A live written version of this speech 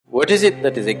What is it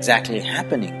that is exactly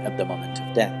happening at the moment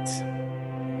of death?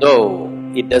 Though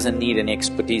it doesn't need any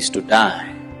expertise to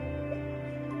die,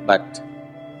 but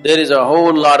there is a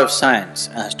whole lot of science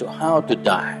as to how to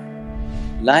die.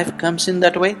 Life comes in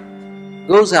that way,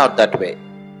 goes out that way.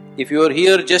 If you are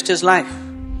here just as life,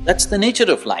 that's the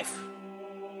nature of life.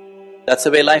 That's the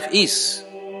way life is.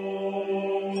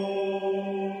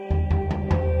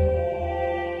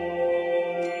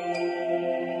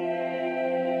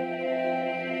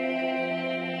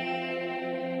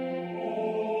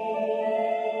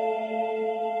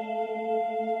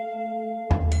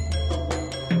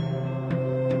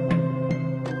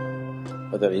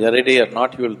 Whether you're ready or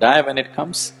not, you will die when it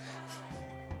comes.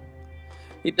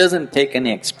 It doesn't take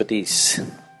any expertise.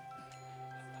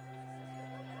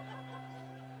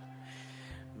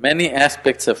 Many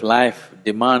aspects of life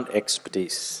demand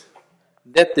expertise.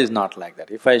 Death is not like that.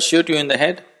 If I shoot you in the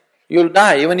head, you'll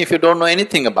die even if you don't know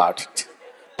anything about it,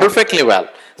 perfectly well,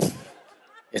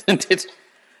 isn't it?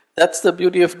 That's the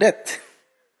beauty of death.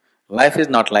 Life is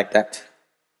not like that.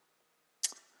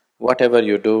 Whatever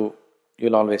you do,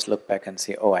 you'll always look back and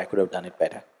say, oh, I could have done it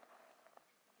better.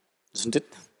 Isn't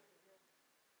it?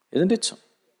 Isn't it so?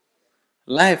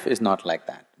 Life is not like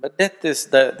that, but death is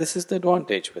this is the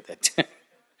advantage with it.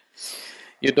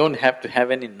 You don't have to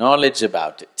have any knowledge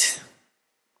about it.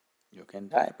 You can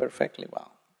die perfectly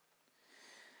well.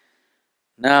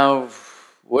 Now,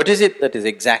 what is it that is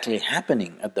exactly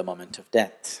happening at the moment of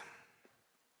death?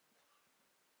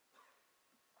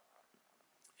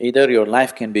 Either your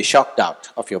life can be shocked out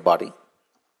of your body,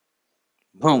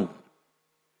 boom,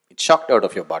 it's shocked out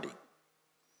of your body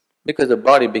because the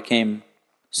body became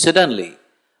suddenly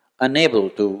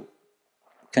unable to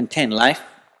contain life,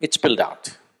 it spilled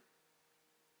out.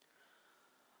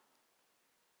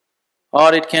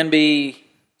 Or it can be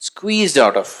squeezed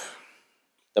out of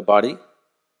the body,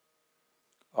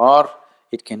 or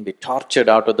it can be tortured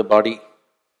out of the body.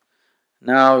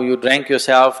 Now you drank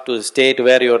yourself to a state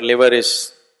where your liver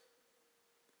is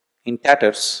in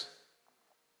tatters.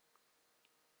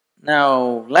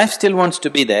 Now life still wants to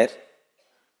be there,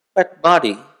 but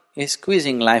body is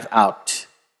squeezing life out,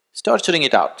 it's torturing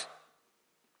it out.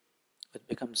 It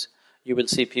becomes… you will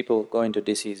see people go into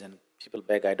disease and people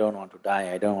beg, I don't want to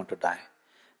die, I don't want to die.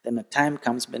 Then a time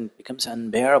comes when it becomes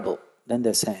unbearable, then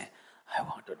they say, I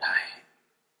want to die.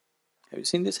 Have you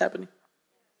seen this happening?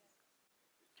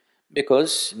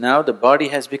 Because now the body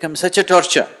has become such a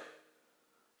torture.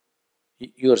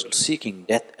 You are seeking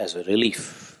death as a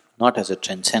relief, not as a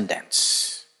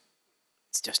transcendence.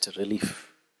 It's just a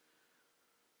relief.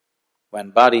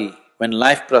 When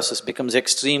life process becomes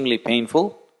extremely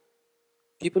painful,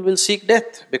 people will seek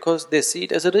death because they see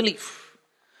it as a relief.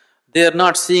 They are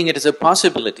not seeing it as a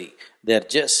possibility, they are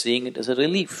just seeing it as a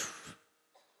relief.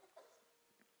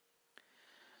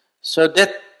 So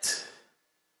death,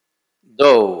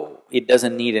 though it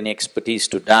doesn't need any expertise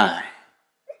to die,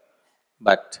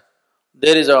 but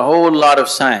there is a whole lot of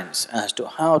science as to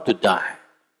how to die.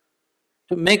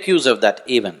 To make use of that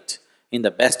event in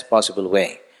the best possible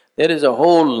way, there is a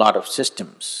whole lot of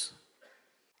systems.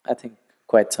 I think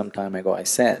quite some time ago I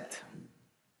said,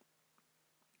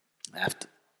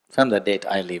 from the date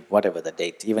I leave, whatever the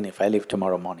date, even if I leave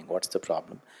tomorrow morning, what's the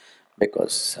problem?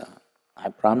 Because I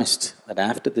promised that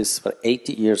after this, for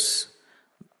 80 years,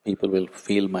 people will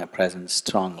feel my presence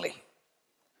strongly.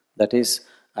 That is,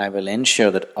 I will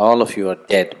ensure that all of you are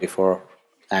dead before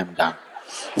I am done.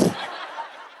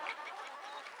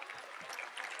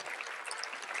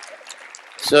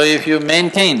 So if you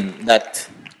maintain that,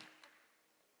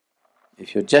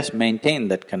 if you just maintain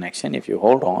that connection, if you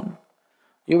hold on,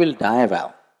 you will die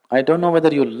well. I don't know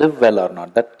whether you live well or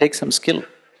not, that takes some skill.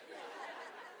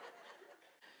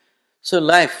 So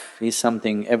life is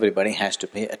something everybody has to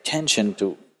pay attention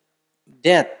to.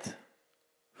 Death,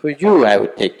 for you I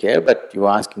would take care, but you're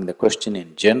asking the question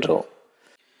in general.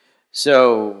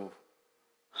 So,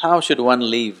 how should one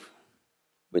live?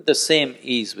 With the same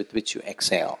ease with which you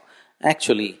exhale.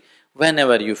 Actually,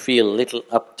 whenever you feel little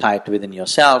uptight within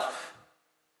yourself,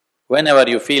 whenever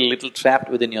you feel little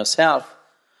trapped within yourself,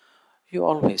 you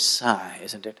always sigh,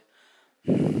 isn't it?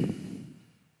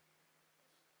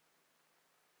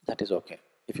 That is okay,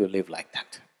 if you live like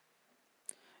that.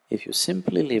 If you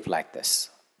simply live like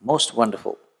this, most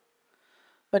wonderful.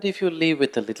 But if you live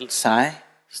with a little sigh,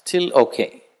 still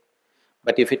okay.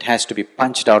 But if it has to be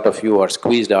punched out of you or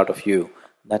squeezed out of you,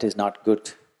 that is not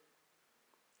good.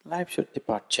 Life should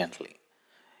depart gently.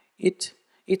 It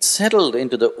settled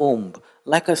into the womb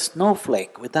like a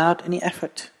snowflake without any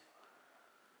effort.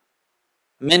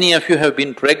 Many of you have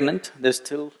been pregnant, there's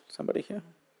still somebody here?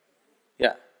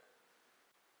 Yeah.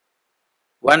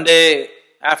 One day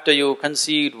After you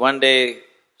conceived, one day,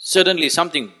 suddenly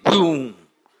something boom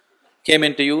came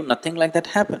into you, nothing like that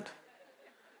happened.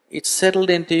 It settled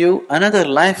into you, another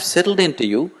life settled into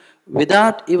you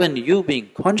without even you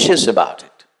being conscious about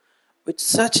it. With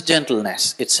such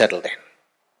gentleness, it settled in.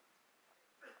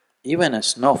 Even a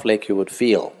snowflake you would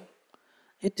feel,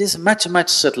 it is much, much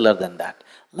subtler than that.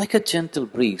 Like a gentle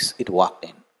breeze, it walked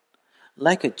in.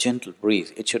 Like a gentle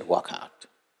breeze, it should walk out.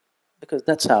 Because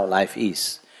that's how life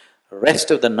is.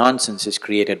 Rest of the nonsense is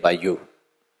created by you.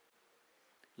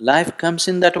 Life comes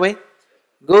in that way,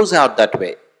 goes out that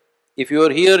way. If you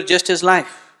are here just as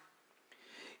life,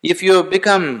 if you have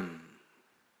become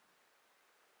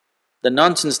the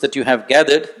nonsense that you have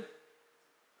gathered,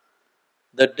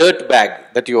 the dirt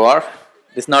bag that you are,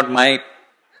 this is not my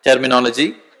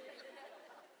terminology,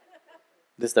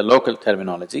 this is the local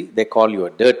terminology, they call you a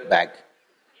dirt bag,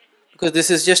 because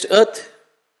this is just earth.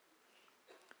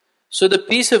 So the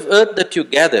piece of earth that you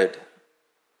gathered,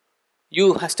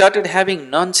 you started having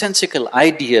nonsensical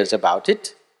ideas about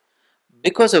it.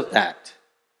 Because of that,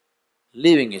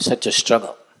 living is such a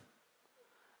struggle.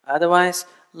 Otherwise,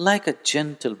 like a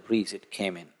gentle breeze it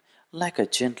came in, like a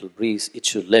gentle breeze it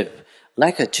should live,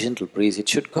 like a gentle breeze it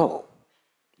should go.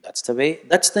 That's the way…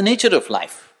 that's the nature of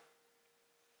life.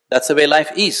 That's the way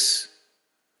life is.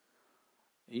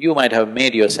 You might have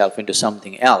made yourself into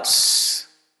something else,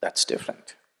 that's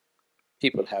different.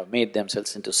 People have made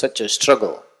themselves into such a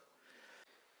struggle.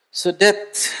 So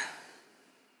death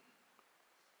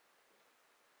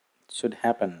should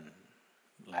happen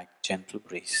like gentle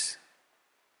breeze,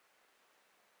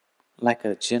 like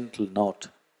a gentle note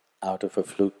out of a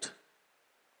flute.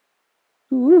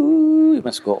 Ooh, you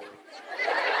must go.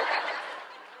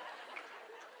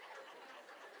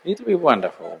 It'll be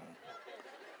wonderful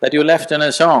that you left in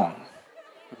a song.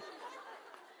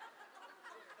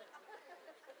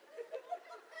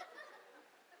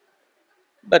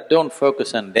 But don't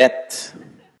focus on death.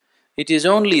 It is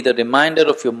only the reminder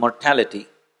of your mortality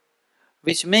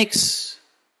which makes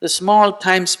the small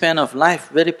time span of life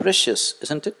very precious,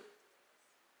 isn't it?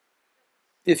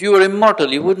 If you were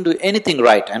immortal, you wouldn't do anything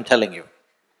right, I'm telling you.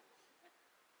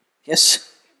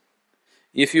 Yes.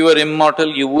 If you were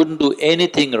immortal, you wouldn't do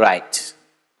anything right.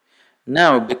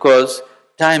 Now, because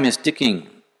time is ticking,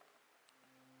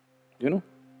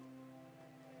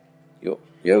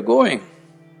 you're going.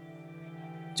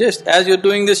 Just as you're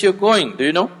doing this, you're going, do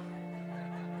you know?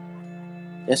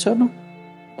 Yes or no?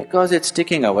 Because it's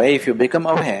ticking away, if you become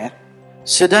aware,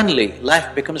 suddenly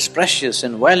life becomes precious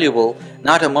and valuable,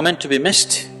 not a moment to be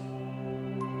missed.